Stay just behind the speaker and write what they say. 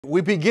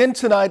We begin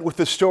tonight with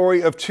the story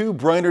of two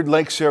Brainerd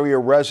Lakes area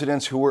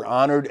residents who were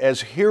honored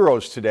as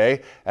heroes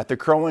today at the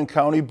Crow Wing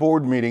County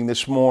Board meeting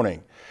this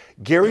morning.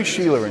 Gary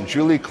Sheeler and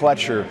Julie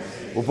Kletcher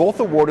were both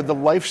awarded the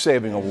Life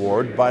Saving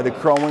Award by the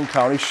Crow Wing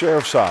County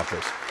Sheriff's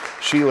Office.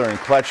 Sheeler and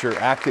Kletcher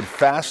acted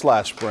fast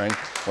last spring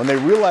when they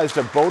realized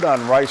a boat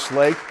on Rice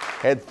Lake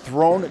had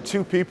thrown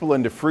two people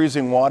into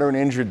freezing water and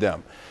injured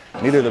them.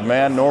 Neither the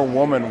man nor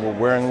woman were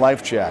wearing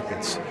life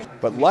jackets.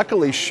 But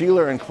luckily,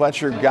 Sheeler and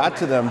Kletcher got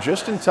to them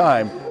just in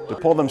time to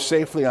pull them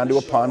safely onto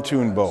a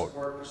pontoon boat.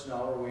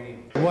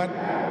 What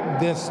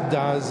this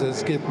does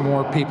is get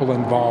more people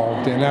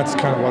involved, and that's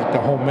kind of what the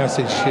whole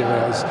message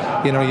here is.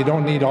 You know, you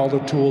don't need all the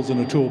tools in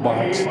the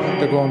toolbox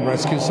to go and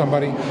rescue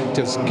somebody.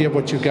 Just give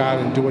what you got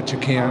and do what you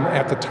can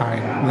at the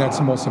time, and that's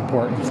the most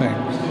important thing.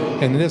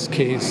 In this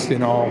case, you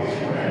know,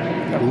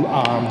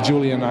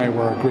 Julie and I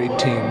were a great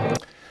team.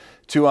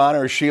 To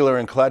honor Sheeler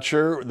and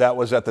Kletcher, that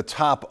was at the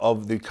top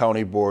of the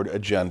county board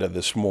agenda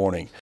this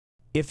morning.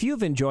 If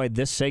you've enjoyed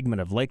this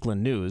segment of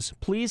Lakeland News,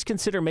 please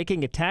consider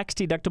making a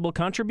tax-deductible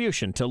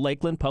contribution to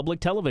Lakeland Public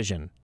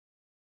Television.